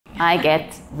I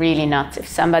get really nuts if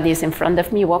somebody is in front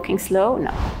of me walking slow.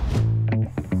 No.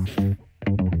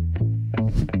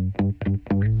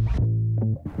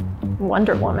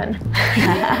 Wonder Woman.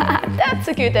 That's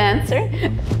a good answer.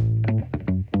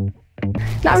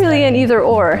 Not really an either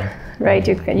or, right?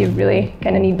 You really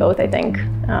kind of need both, I think.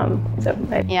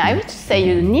 Yeah, I would say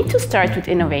you need to start with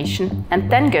innovation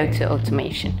and then go to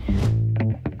automation.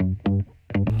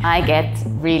 I get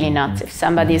really nuts if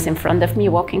somebody is in front of me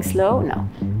walking slow. No,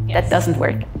 that doesn't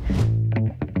work.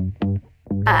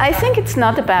 I think it's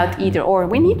not about either or,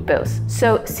 we need both.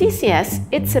 So CCS,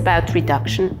 it's about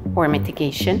reduction or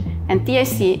mitigation, and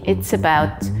DIC, it's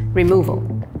about removal.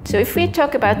 So if we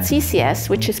talk about CCS,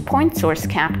 which is point source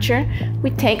capture, we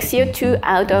take CO2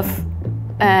 out of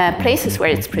places where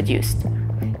it's produced,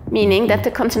 meaning that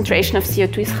the concentration of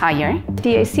CO2 is higher.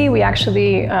 DIC, we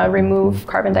actually remove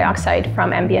carbon dioxide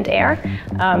from ambient air.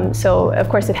 So of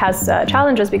course it has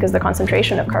challenges because the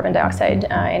concentration of carbon dioxide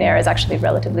in air is actually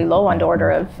relatively low, on the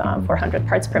order of 400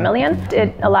 parts per million.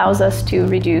 It allows us to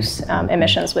reduce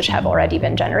emissions which have already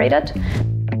been generated.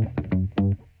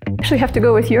 I actually have to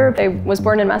go with Europe. I was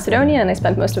born in Macedonia and I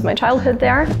spent most of my childhood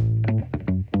there.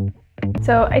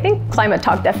 So I think climate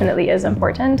talk definitely is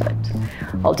important, but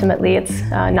ultimately it's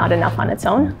not enough on its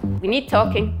own. We need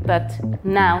talking, but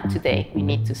now, today, we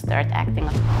need to start acting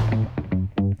on it.